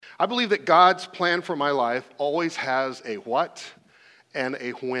I believe that God's plan for my life always has a what and a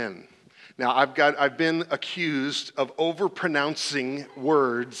when. Now, I've been accused of overpronouncing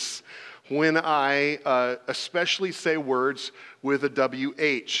words when I especially say words with a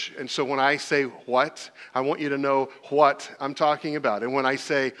WH. And so when I say what, I want you to know what I'm talking about. And when I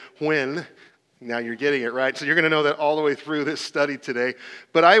say when, now you're getting it, right? So you're going to know that all the way through this study today.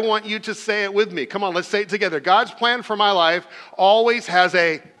 But I want you to say it with me. Come on, let's say it together. God's plan for my life always has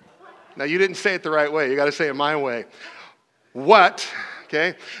a... Now, you didn't say it the right way. You got to say it my way. What,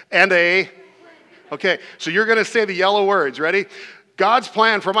 okay, and a... Okay, so you're going to say the yellow words. Ready? God's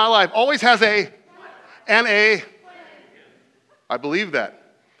plan for my life always has a... and a... I believe that.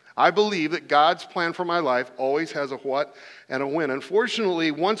 I believe that God's plan for my life always has a what and a when. Unfortunately,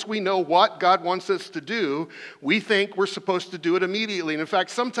 once we know what God wants us to do, we think we're supposed to do it immediately. And in fact,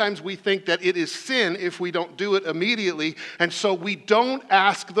 sometimes we think that it is sin if we don't do it immediately. And so we don't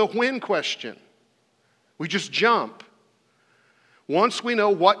ask the when question. We just jump. Once we know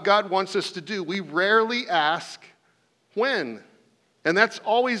what God wants us to do, we rarely ask when. And that's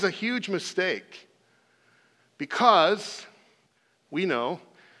always a huge mistake. Because we know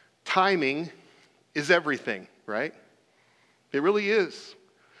timing is everything, right? It really is.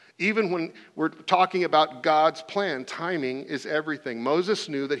 Even when we're talking about God's plan, timing is everything. Moses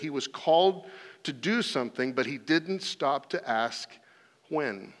knew that he was called to do something, but he didn't stop to ask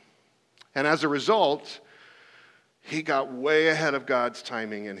when. And as a result, he got way ahead of God's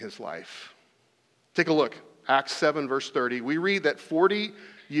timing in his life. Take a look. Acts 7, verse 30. We read that 40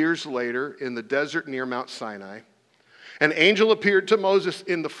 years later in the desert near Mount Sinai, an angel appeared to Moses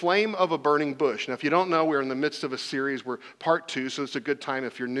in the flame of a burning bush. Now, if you don't know, we're in the midst of a series. We're part 2, so it's a good time.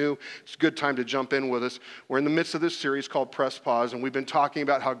 If you're new, it's a good time to jump in with us. We're in the midst of this series called Press Pause, and we've been talking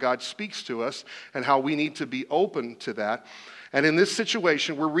about how God speaks to us and how we need to be open to that. And in this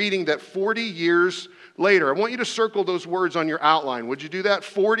situation, we're reading that 40 years later. I want you to circle those words on your outline. Would you do that?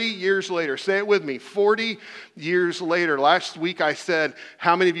 40 years later. Say it with me. 40 years later. Last week I said,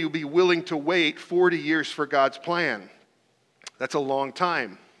 how many of you would be willing to wait 40 years for God's plan? That's a long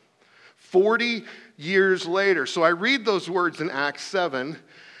time. 40 years later. So I read those words in Acts 7,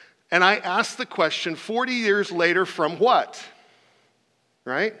 and I ask the question, 40 years later from what?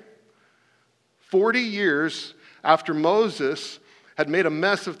 Right? 40 years after Moses had made a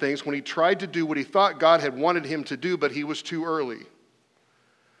mess of things when he tried to do what he thought God had wanted him to do, but he was too early.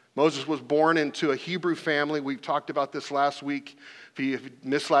 Moses was born into a Hebrew family. We talked about this last week. If you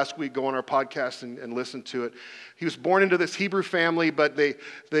missed last week, go on our podcast and listen to it. He was born into this Hebrew family, but they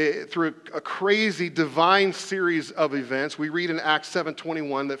through a crazy divine series of events, we read in Acts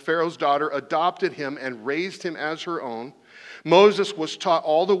 7:21 that Pharaoh's daughter adopted him and raised him as her own. Moses was taught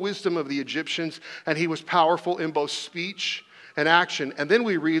all the wisdom of the Egyptians, and he was powerful in both speech and action. And then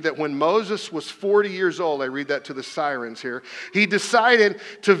we read that when Moses was 40 years old, I read that to the sirens here, he decided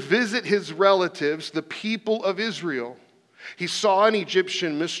to visit his relatives, the people of Israel. He saw an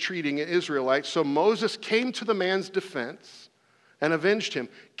Egyptian mistreating an Israelite, so Moses came to the man's defense and avenged him,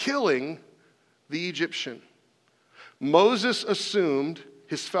 killing the Egyptian. Moses assumed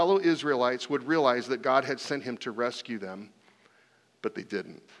his fellow Israelites would realize that God had sent him to rescue them, but they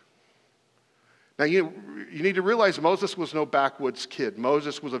didn't. Now, you need to realize Moses was no backwoods kid.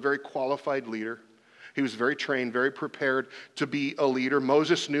 Moses was a very qualified leader. He was very trained, very prepared to be a leader.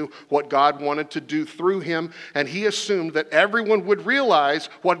 Moses knew what God wanted to do through him, and he assumed that everyone would realize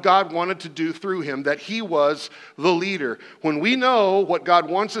what God wanted to do through him, that he was the leader. When we know what God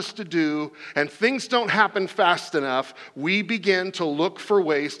wants us to do and things don't happen fast enough, we begin to look for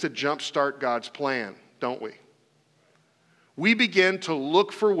ways to jumpstart God's plan, don't we? We begin to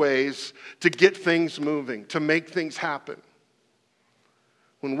look for ways to get things moving, to make things happen.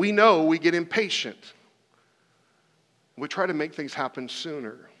 When we know, we get impatient. We try to make things happen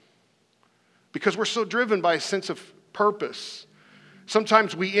sooner because we're so driven by a sense of purpose.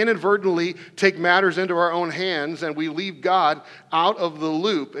 Sometimes we inadvertently take matters into our own hands and we leave God out of the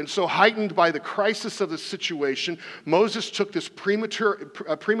loop. And so, heightened by the crisis of the situation, Moses took this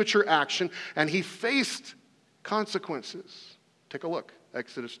premature action and he faced consequences. Take a look,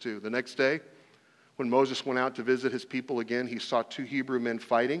 Exodus 2. The next day, when Moses went out to visit his people again, he saw 2 Hebrew men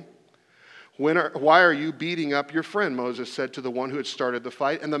fighting. Why are you beating up your friend? Moses said to the one who had started the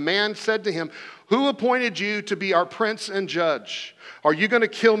fight. And the man said to him, who appointed you to be our prince and judge? Are you going to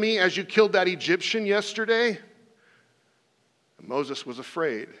kill me as you killed that Egyptian yesterday? And Moses was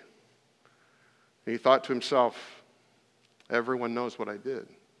afraid. And he thought to himself, everyone knows what I did.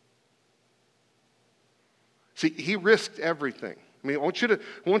 See, he risked everything. I mean, I want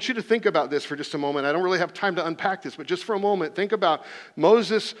you to think about this for just a moment. I don't really have time to unpack this, but just for a moment, think about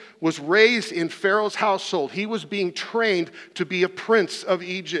Moses was raised in Pharaoh's household. He was being trained to be a prince of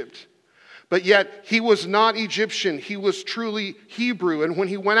Egypt. But yet, he was not Egyptian. He was truly Hebrew. And when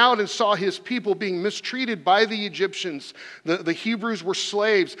he went out and saw his people being mistreated by the Egyptians, the Hebrews were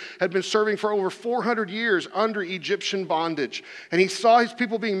slaves, had been serving for over 400 years under Egyptian bondage. And he saw his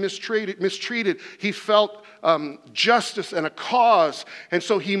people being mistreated. He felt justice and a cause. And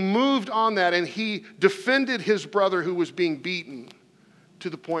so he moved on that, and he defended his brother who was being beaten to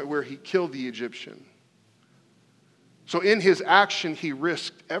the point where he killed the Egyptian. So in his action, he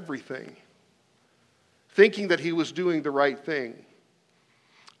risked everything, thinking that he was doing the right thing,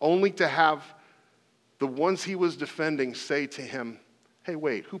 only to have the ones he was defending say to him, hey,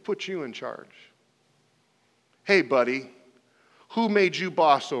 wait, who put you in charge? Hey, buddy, who made you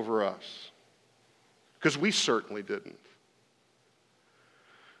boss over us? Because we certainly didn't.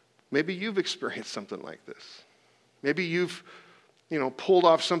 Maybe you've experienced something like this. Maybe you've pulled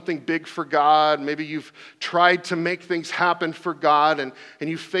off something big for God. Maybe you've tried to make things happen for God, and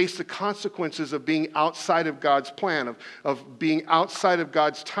you face the consequences of being outside of God's plan, of being outside of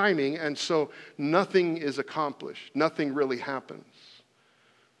God's timing, and so nothing is accomplished. Nothing really happens.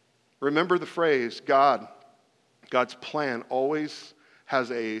 Remember the phrase, God's plan always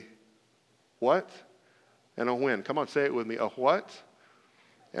has a what and a when. Come on, say it with me. A what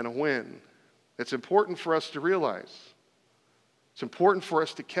and a when. It's important for us to realize. It's important for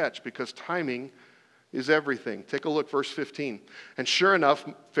us to catch because timing is everything. Take a look, verse 15. And sure enough,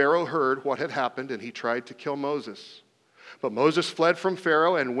 Pharaoh heard what had happened, and he tried to kill Moses. But Moses fled from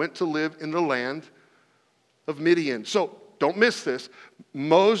Pharaoh and went to live in the land of Midian. So don't miss this.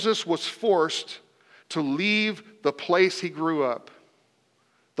 Moses was forced to leave the place he grew up,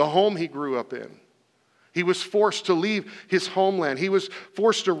 the home he grew up in. He was forced to leave his homeland. He was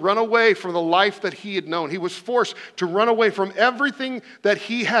forced to run away from the life that he had known. He was forced to run away from everything that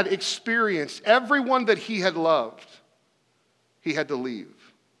he had experienced, everyone that he had loved. He had to leave.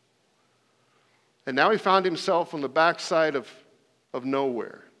 And now he found himself on the backside of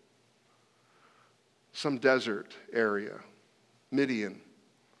nowhere, some desert area, Midian.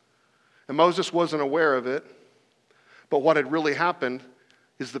 And Moses wasn't aware of it, but what had really happened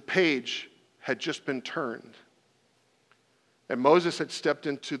is the page had just been turned. And Moses had stepped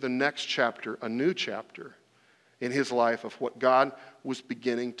into the next chapter, a new chapter in his life of what God was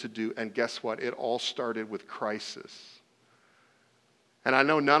beginning to do. And guess what? It all started with crisis. And I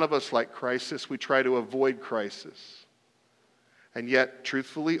know none of us like crisis. We try to avoid crisis. And yet,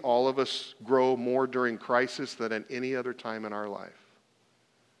 truthfully, all of us grow more during crisis than at any other time in our life.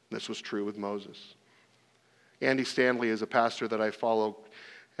 This was true with Moses. Andy Stanley is a pastor that I follow.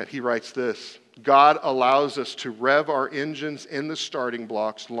 And he writes this, God allows us to rev our engines in the starting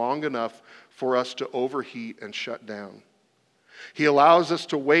blocks long enough for us to overheat and shut down. He allows us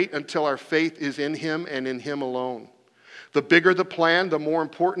to wait until our faith is in Him and in Him alone. The bigger the plan, the more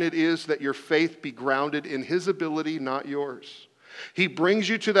important it is that your faith be grounded in His ability, not yours. He brings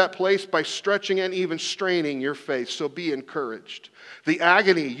you to that place by stretching and even straining your faith, so be encouraged. The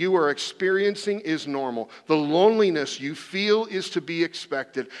agony you are experiencing is normal. The loneliness you feel is to be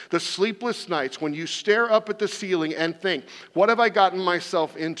expected. The sleepless nights when you stare up at the ceiling and think, what have I gotten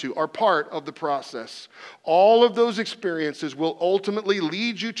myself into, are part of the process. All of those experiences will ultimately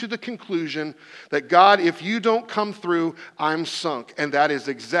lead you to the conclusion that God, if you don't come through, I'm sunk. And that is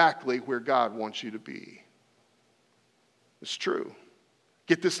exactly where God wants you to be. It's true.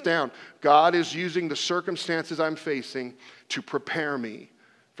 Get this down. God is using the circumstances I'm facing to prepare me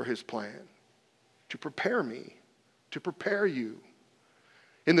for His plan. To prepare me. To prepare you.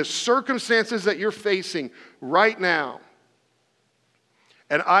 In the circumstances that you're facing right now.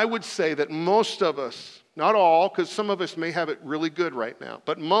 And I would say that most of us, not all, because some of us may have it really good right now,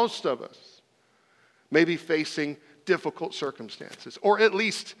 but most of us may be facing difficult circumstances, or at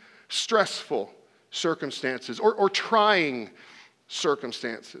least stressful circumstances, or trying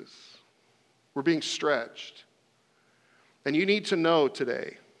circumstances. We're being stretched. And you need to know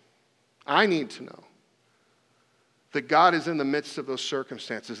today, I need to know, that God is in the midst of those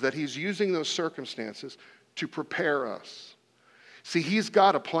circumstances, that He's using those circumstances to prepare us. See, He's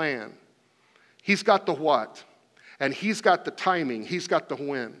got a plan. He's got the what, and He's got the timing, He's got the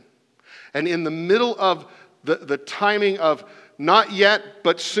when. And in the middle of the timing of not yet,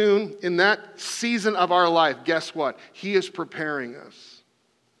 but soon, in that season of our life, guess what? He is preparing us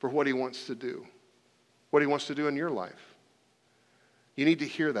for what He wants to do. What He wants to do in your life. You need to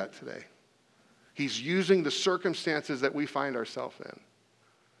hear that today. He's using the circumstances that we find ourselves in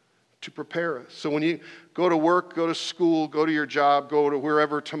to prepare us. So when you go to work, go to school, go to your job, go to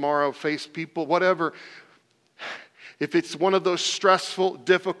wherever tomorrow, face people, whatever, if it's one of those stressful,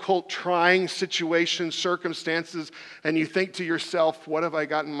 difficult, trying situations, circumstances, and you think to yourself, what have I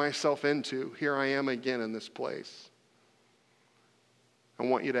gotten myself into? Here I am again in this place. I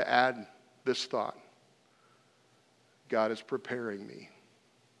want you to add this thought. God is preparing me.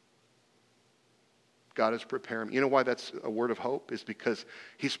 God is preparing me. You know why that's a word of hope? Is because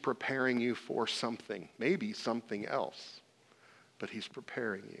he's preparing you for something. Maybe something else. But he's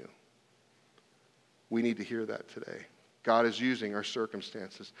preparing you. We need to hear that today. God is using our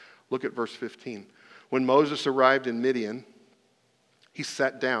circumstances. Look at verse 15. When Moses arrived in Midian, he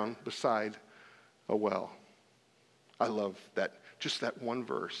sat down beside a well. I love that. Just that one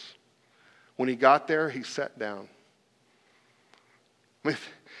verse. When he got there, he sat down. I mean,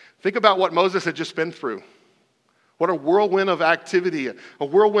 think about what Moses had just been through. What a whirlwind of activity, a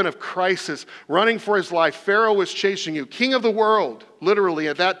whirlwind of crisis, running for his life. Pharaoh was chasing you. King of the world, literally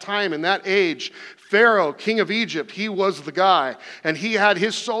at that time, in that age. Pharaoh, king of Egypt, he was the guy. And he had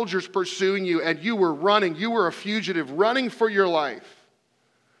his soldiers pursuing you, and you were running. You were a fugitive, running for your life.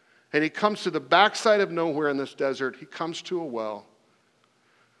 And he comes to the backside of nowhere in this desert. He comes to a well,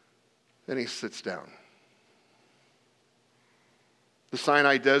 and he sits down. The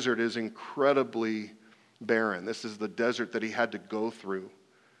Sinai desert is incredibly barren. This is the desert that he had to go through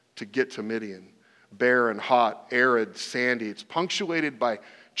to get to Midian. Barren, hot, arid, sandy. It's punctuated by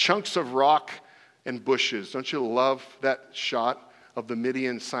chunks of rock and bushes. Don't you love that shot of the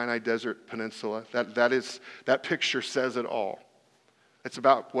Midian Sinai Desert Peninsula? That picture says it all. It's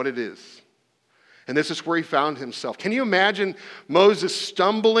about what it is. And this is where he found himself. Can you imagine Moses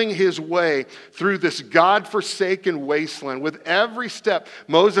stumbling his way through this God-forsaken wasteland? With every step,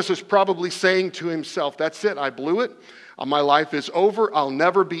 Moses was probably saying to himself, that's it, I blew it. My life is over. I'll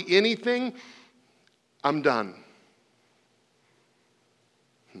never be anything. I'm done.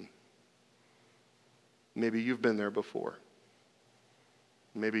 Maybe you've been there before.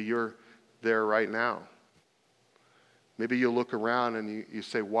 Maybe you're there right now. Maybe you look around and you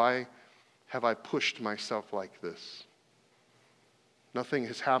say, why have I pushed myself like this? Nothing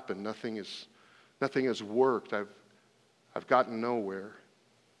has happened. Nothing has worked. I've gotten nowhere.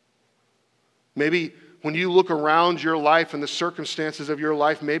 Maybe when you look around your life and the circumstances of your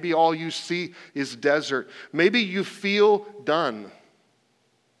life, maybe all you see is desert. Maybe you feel done,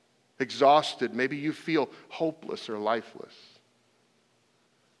 exhausted. Maybe you feel hopeless or lifeless.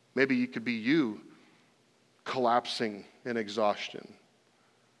 Maybe it could be you collapsing in exhaustion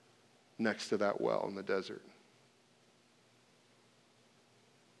next to that well in the desert.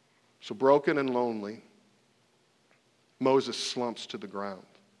 So broken and lonely, Moses slumps to the ground.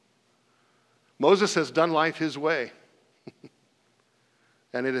 Moses has done life his way,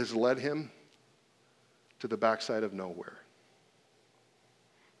 and it has led him to the backside of nowhere.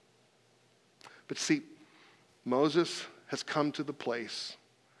 But see, Moses has come to the place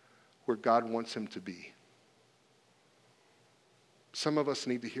where God wants him to be. Some of us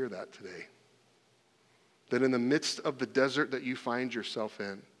need to hear that today. That in the midst of the desert that you find yourself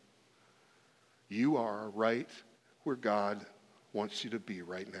in, you are right where God wants you to be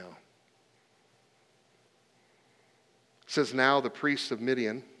right now. It says, now the priests of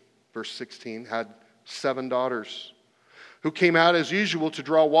Midian, verse 16, had 7 daughters who came out as usual to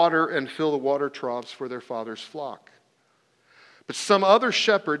draw water and fill the water troughs for their father's flock. But some other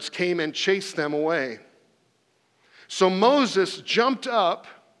shepherds came and chased them away. So Moses jumped up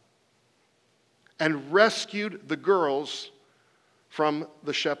and rescued the girls from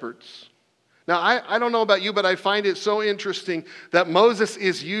the shepherds. Now, I don't know about you, but I find it so interesting that Moses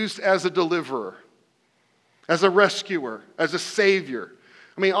is used as a deliverer, as a rescuer, as a savior.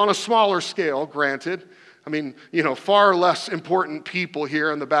 I mean, on a smaller scale, granted. I mean, far less important people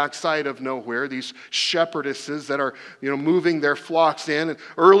here on the backside of nowhere, these shepherdesses that are, moving their flocks in. And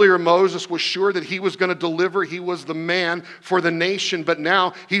earlier, Moses was sure that he was going to deliver. He was the man for the nation, but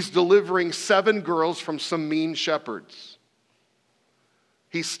now he's delivering 7 girls from some mean shepherds.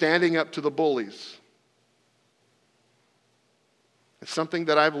 He's standing up to the bullies. It's something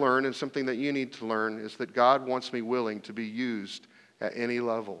that I've learned and something that you need to learn is that God wants me willing to be used at any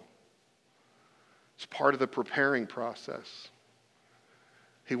level. It's part of the preparing process.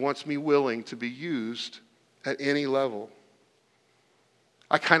 He wants me willing to be used at any level.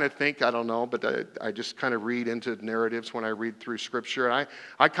 I kind of think, I don't know, but I just kind of read into narratives when I read through Scripture. And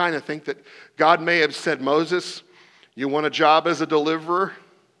I kind of think that God may have said, Moses, you want a job as a deliverer?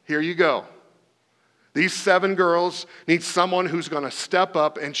 Here you go. These 7 girls need someone who's going to step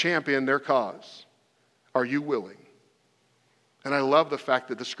up and champion their cause. Are you willing? And I love the fact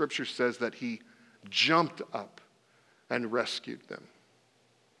that the scripture says that he jumped up and rescued them.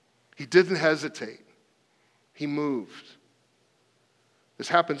 He didn't hesitate. He moved. This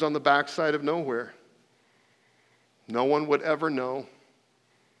happens on the backside of nowhere. No one would ever know.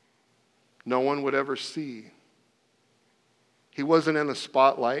 No one would ever see. He wasn't in the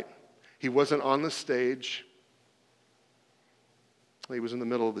spotlight. He wasn't on the stage. He was in the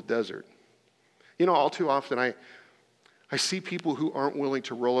middle of the desert. You know, all too often I see people who aren't willing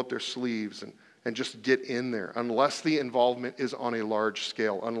to roll up their sleeves and just get in there unless the involvement is on a large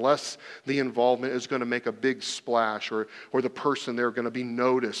scale, unless the involvement is going to make a big splash or the person they're going to be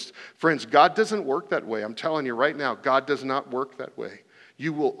noticed. Friends, God doesn't work that way. I'm telling you right now, God does not work that way.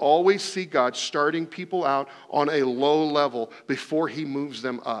 You will always see God starting people out on a low level before he moves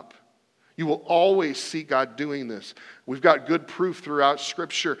them up. You will always see God doing this. We've got good proof throughout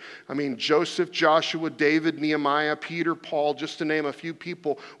Scripture. I mean, Joseph, Joshua, David, Nehemiah, Peter, Paul, just to name a few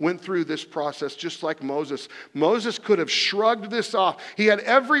people, went through this process just like Moses. Moses could have shrugged this off. He had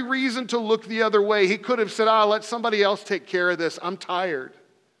every reason to look the other way. He could have said, let somebody else take care of this. I'm tired.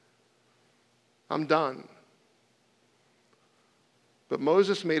 I'm done. But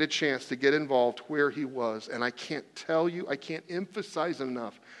Moses made a chance to get involved where he was. And I can't tell you, I can't emphasize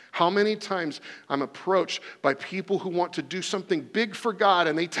enough how many times I'm approached by people who want to do something big for God.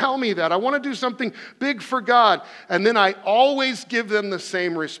 And they tell me that, I want to do something big for God. And then I always give them the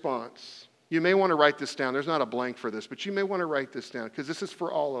same response. You may want to write this down. There's not a blank for this, but you may want to write this down because this is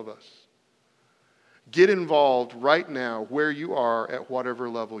for all of us. Get involved right now where you are at whatever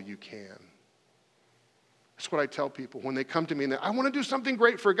level you can. That's what I tell people when they come to me and I want to do something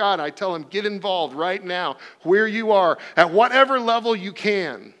great for God. I tell them, get involved right now where you are at whatever level you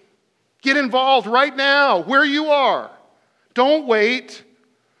can. Get involved right now where you are. Don't wait.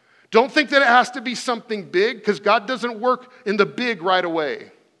 Don't think that it has to be something big because God doesn't work in the big right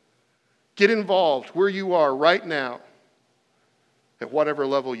away. Get involved where you are right now at whatever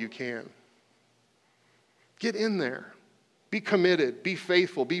level you can. Get in there. Be committed. Be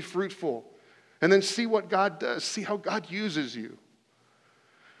faithful. Be fruitful. And then see what God does. See how God uses you.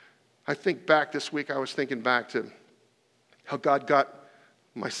 I think back this week, I was thinking back to how God got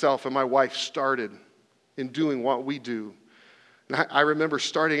myself and my wife started in doing what we do. And I remember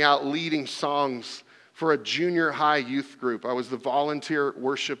starting out leading songs for a junior high youth group. I was the volunteer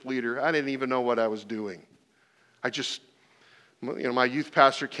worship leader. I didn't even know what I was doing. My youth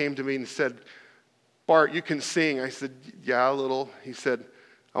pastor came to me and said, Bart, you can sing. I said, yeah, a little. He said,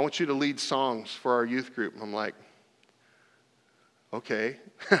 I want you to lead songs for our youth group. I'm like, okay.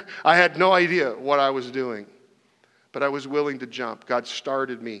 I had no idea what I was doing, but I was willing to jump. God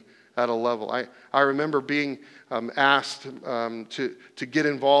started me at a level. I remember being asked to get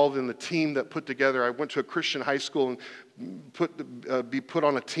involved in the team that put together. I went to a Christian high school and be put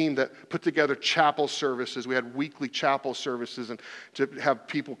on a team that put together chapel services. We had weekly chapel services and to have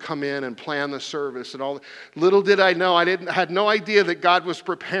people come in and plan the service and all. Little did I know, had no idea that God was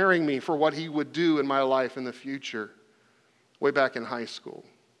preparing me for what he would do in my life in the future, way back in high school.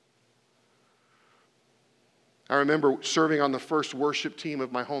 I remember serving on the first worship team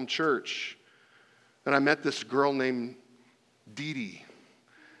of my home church, and I met this girl named Dee Dee.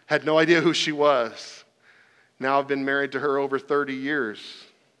 Had no idea who she was. Now I've been married to her over 30 years.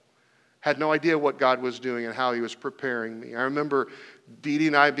 Had no idea what God was doing and how he was preparing me. I remember Dee Dee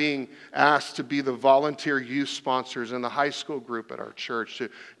and I being asked to be the volunteer youth sponsors in the high school group at our church,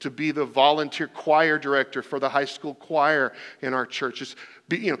 to be the volunteer choir director for the high school choir in our church. Just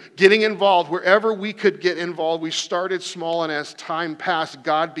getting involved wherever we could get involved. We started small, and as time passed,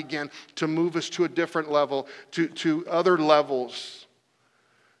 God began to move us to a different level, to other levels.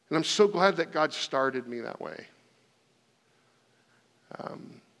 And I'm so glad that God started me that way.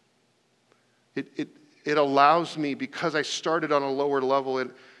 It allows me, because I started on a lower level,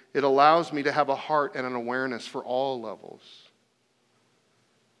 it allows me to have a heart and an awareness for all levels.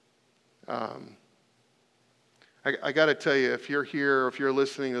 I got to tell you, if you're here, or if you're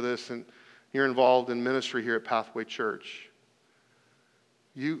listening to this and you're involved in ministry here at Pathway Church,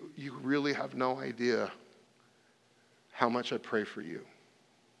 you really have no idea how much I pray for you.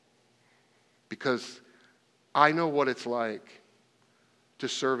 Because I know what it's like to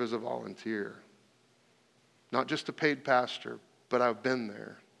serve as a volunteer. Not just a paid pastor, but I've been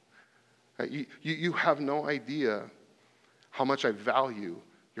there. You have no idea how much I value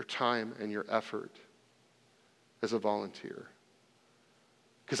your time and your effort as a volunteer.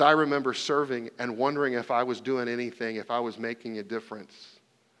 Because I remember serving and wondering if I was doing anything, if I was making a difference.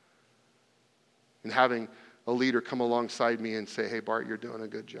 And having a leader come alongside me and say, hey, Bart, you're doing a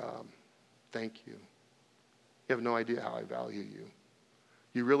good job. Thank you. You have no idea how I value you.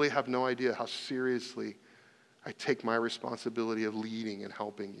 You really have no idea how seriously I take my responsibility of leading and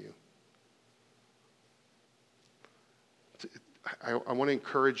helping you. I want to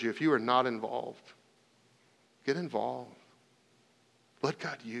encourage you, if you are not involved, get involved. Let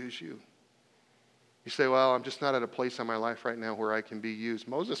God use you. You say, well, I'm just not at a place in my life right now where I can be used.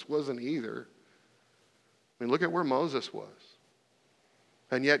 Moses wasn't either. I mean, look at where Moses was.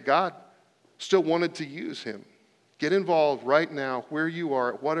 And yet God still wanted to use him. Get involved right now where you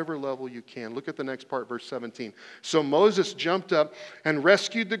are at whatever level you can. Look at the next part, verse 17. So Moses jumped up and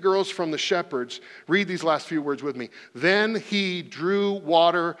rescued the girls from the shepherds. Read these last few words with me. Then he drew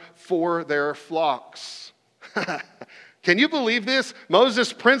water for their flocks. Can you believe this?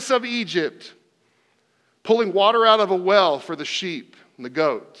 Moses, prince of Egypt, pulling water out of a well for the sheep and the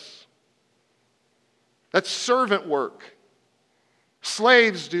goats. That's servant work.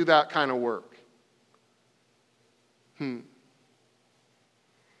 Slaves do that kind of work.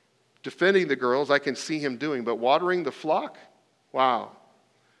 Defending the girls, I can see him doing, but watering the flock? Wow.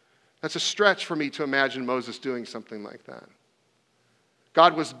 That's a stretch for me to imagine Moses doing something like that.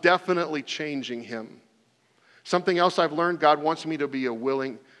 God was definitely changing him. Something else I've learned, God wants me to be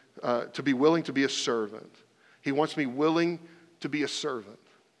willing to be a servant. He wants me willing to be a servant.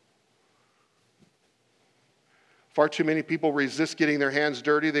 Far too many people resist getting their hands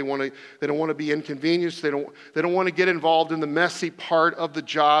dirty. They don't want to be inconvenienced. They don't want to get involved in the messy part of the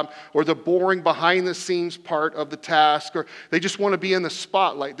job or the boring behind the scenes part of the task, or they just want to be in the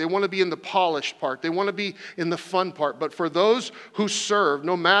spotlight. They want to be in the polished part. They want to be in the fun part. But for those who serve,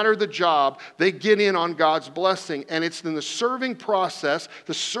 no matter the job, they get in on God's blessing. And it's in the serving process,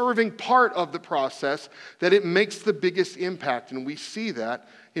 the serving part of the process, that it makes the biggest impact. And we see that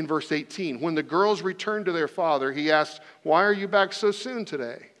in verse 18. When the girls returned to their father, he asked, "Why are you back so soon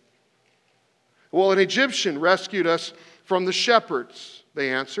today?" "Well, an Egyptian rescued us from the shepherds," they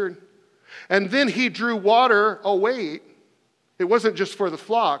answered. "And then he drew water." Oh, wait. It wasn't just for the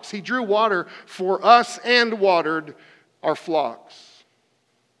flocks. He drew water for us and watered our flocks.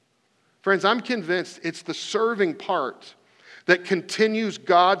 Friends, I'm convinced it's the serving part that continues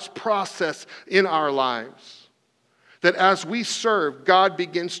God's process in our lives. That as we serve, God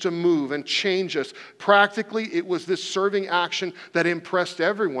begins to move and change us. Practically, it was this serving action that impressed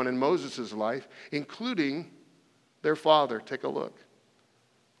everyone in Moses' life, including their father. Take a look.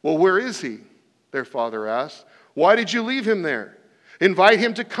 "Well, where is he?" their father asked. "Why did you leave him there? Invite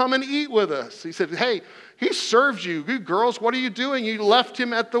him to come and eat with us." He said, "Hey, he served you. You girls, what are you doing? You left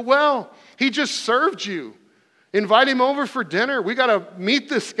him at the well. He just served you. Invite him over for dinner. We got to meet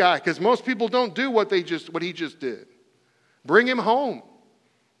this guy because most people don't do what he just did. Bring him home."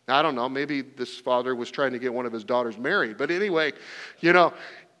 I don't know, maybe this father was trying to get one of his daughters married. But anyway,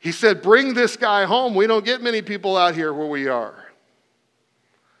 he said, "Bring this guy home. We don't get many people out here where we are."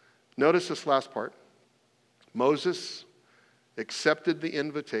 Notice this last part. Moses accepted the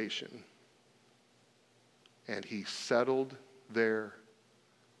invitation, and he settled there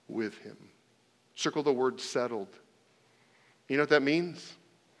with him. Circle the word settled. You know what that means?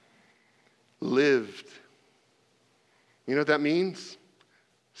 Lived. You know what that means?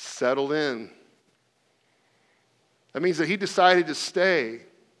 Settled in. That means that he decided to stay.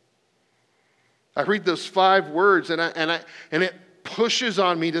 I read those 5 words and it pushes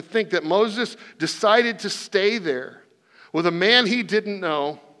on me to think that Moses decided to stay there with a man he didn't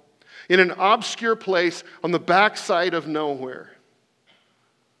know in an obscure place on the backside of nowhere.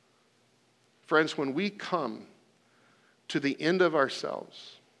 Friends, when we come to the end of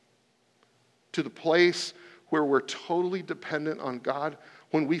ourselves, to the place where we're totally dependent on God,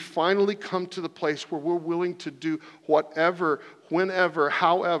 when we finally come to the place where we're willing to do whatever, whenever,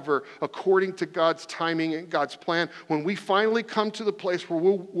 however, according to God's timing and God's plan, when we finally come to the place where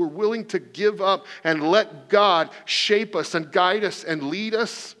we're willing to give up and let God shape us and guide us and lead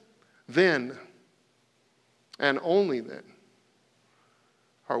us, then, and only then,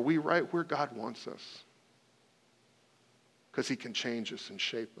 are we right where God wants us. Because he can change us and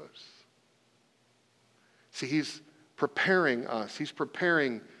shape us. See, he's preparing us. He's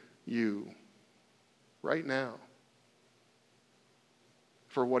preparing you right now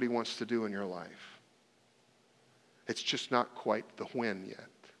for what he wants to do in your life. It's just not quite the when yet.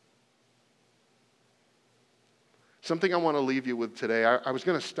 Something I want to leave you with today. I was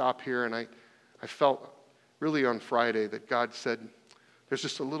going to stop here, and I felt really on Friday that God said, there's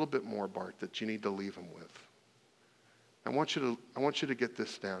just a little bit more, Bart, that you need to leave him with. I want you to get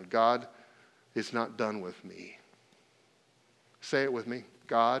this down. God is not done with me. Say it with me.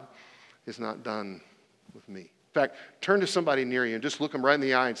 God is not done with me. In fact, turn to somebody near you and just look them right in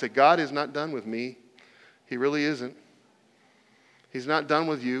the eye and say, God is not done with me. He really isn't. He's not done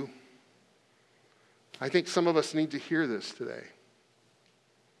with you. I think some of us need to hear this today.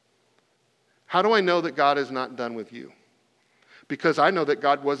 How do I know that God is not done with you? Because I know that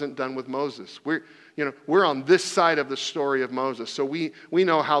God wasn't done with Moses. We're on this side of the story of Moses, so we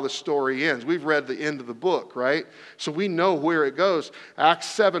know how the story ends. We've read the end of the book, right? So we know where it goes. Acts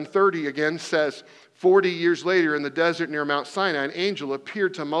 7:30 again says, 40 years later in the desert near Mount Sinai, an angel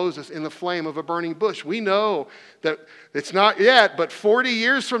appeared to Moses in the flame of a burning bush. We know that it's not yet, but 40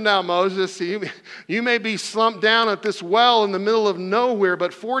 years from now, Moses, you may be slumped down at this well in the middle of nowhere,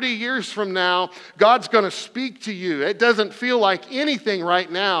 but 40 years from now, God's going to speak to you. It doesn't feel like anything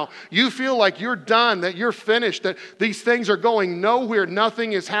right now. You feel like you're done, that you're finished, that these things are going nowhere,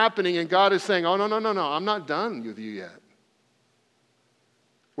 nothing is happening, and God is saying, oh, no, I'm not done with you yet.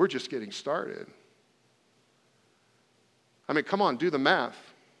 We're just getting started. I mean, come on, do the math.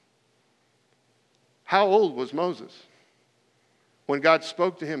 How old was Moses when God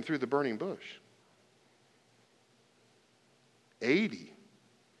spoke to him through the burning bush? 80.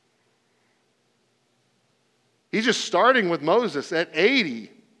 He's just starting with Moses at 80.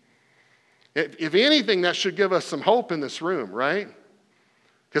 If anything, that should give us some hope in this room, right?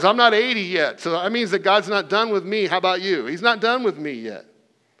 Because I'm not 80 yet, so that means that God's not done with me. How about you? He's not done with me yet.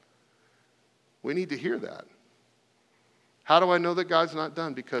 We need to hear that. How do I know that God's not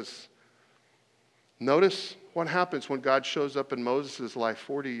done? Because notice what happens when God shows up in Moses' life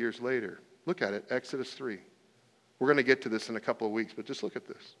 40 years later. Look at it, Exodus 3. We're going to get to this in a couple of weeks, but just look at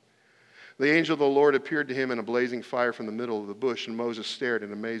this. The angel of the Lord appeared to him in a blazing fire from the middle of the bush, and Moses stared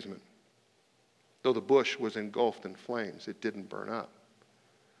in amazement. Though the bush was engulfed in flames, it didn't burn up.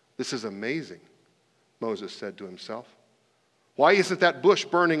 This is amazing, Moses said to himself. Why isn't that bush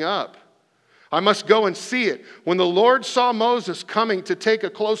burning up? I must go and see it. When the Lord saw Moses coming to take a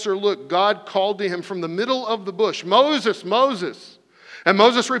closer look, God called to him from the middle of the bush, Moses, Moses. And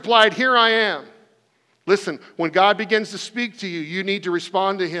Moses replied, here I am. Listen, when God begins to speak to you, you need to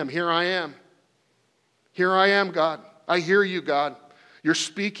respond to him. Here I am. Here I am, God. I hear you, God. You're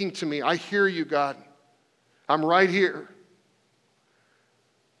speaking to me. I hear you, God. I'm right here.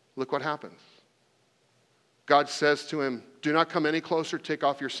 Look what happens. God says to him, do not come any closer. Take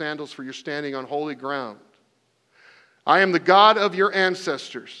off your sandals, for you're standing on holy ground. I am the God of your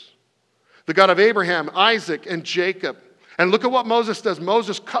ancestors, the God of Abraham, Isaac, and Jacob. And look at what Moses does.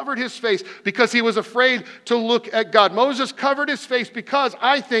 Moses covered his face because he was afraid to look at God. Moses covered his face because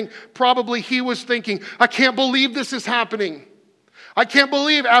I think probably he was thinking, I can't believe this is happening. I can't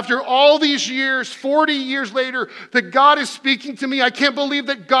believe after all these years, 40 years later, that God is speaking to me. I can't believe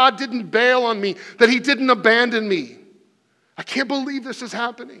that God didn't bail on me, that he didn't abandon me. I can't believe this is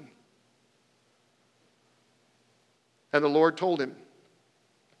happening. And the Lord told him,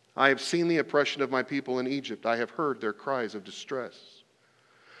 I have seen the oppression of my people in Egypt. I have heard their cries of distress.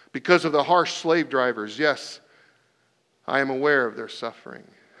 Because of the harsh slave drivers, yes, I am aware of their suffering.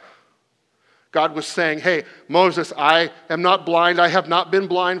 God was saying, hey, Moses, I am not blind. I have not been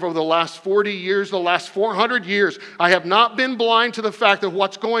blind for the last 40 years, the last 400 years. I have not been blind to the fact of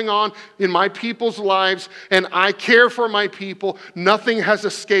what's going on in my people's lives, and I care for my people. Nothing has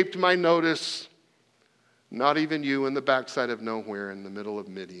escaped my notice. Not even you in the backside of nowhere in the middle of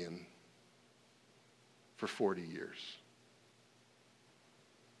Midian for 40 years.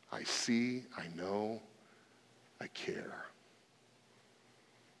 I see, I know, I care.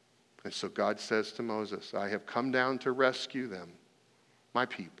 And so God says to Moses, I have come down to rescue them, my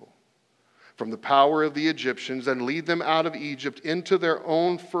people, from the power of the Egyptians and lead them out of Egypt into their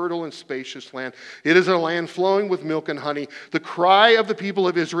own fertile and spacious land. It is a land flowing with milk and honey. The cry of the people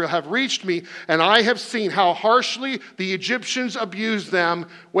of Israel have reached me, and I have seen how harshly the Egyptians abuse them.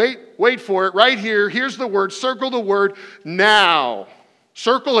 Wait for it, right here. Here's the word. Circle the word, now.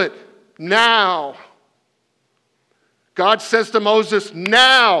 Circle it, now. God says to Moses,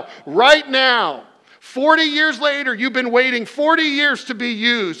 now, right now, 40 years later, you've been waiting 40 years to be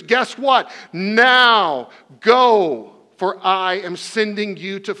used. Guess what? Now, go, for I am sending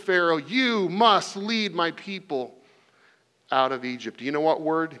you to Pharaoh. You must lead my people out of Egypt. Do you know what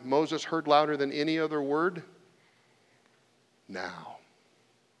word Moses heard louder than any other word? Now.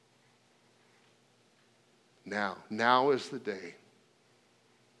 Now. Now is the day.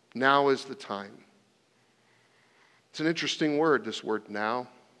 Now is the time. It's an interesting word, this word now.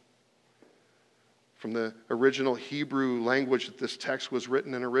 From the original Hebrew language that this text was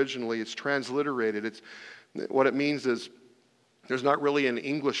written in originally, it's transliterated. What it means is there's not really an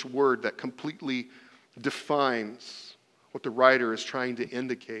English word that completely defines what the writer is trying to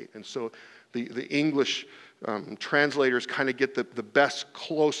indicate. And so the English translators kind of get the best,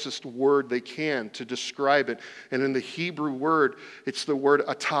 closest word they can to describe it. And in the Hebrew word, it's the word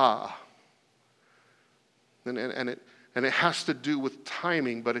atah. And it has to do with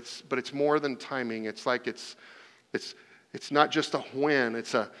timing, but it's more than timing. It's like it's not just a when,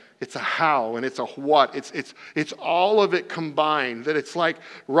 it's a how, and it's a what. It's all of it combined. That it's like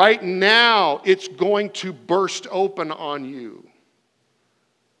right now it's going to burst open on you.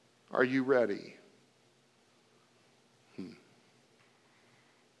 Are you ready?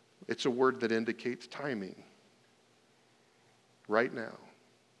 It's a word that indicates timing. Right now.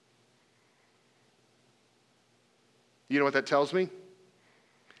 You know what that tells me?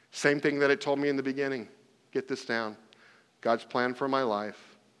 Same thing that it told me in the beginning. Get this down. God's plan for my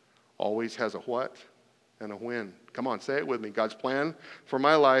life always has a what and a when. Come on, say it with me. God's plan for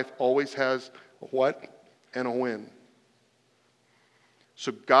my life always has a what and a when.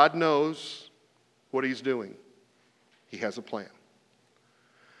 So God knows what He's doing. He has a plan.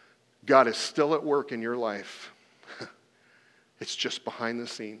 God is still at work in your life. It's just behind the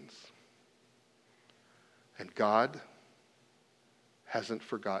scenes. And God hasn't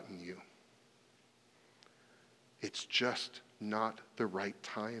forgotten you. It's just not the right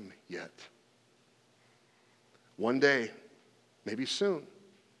time yet. One day, maybe soon,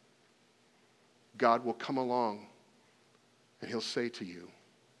 God will come along and He'll say to you,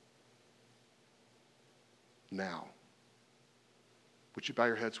 now. Would you bow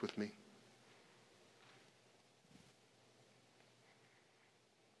your heads with me?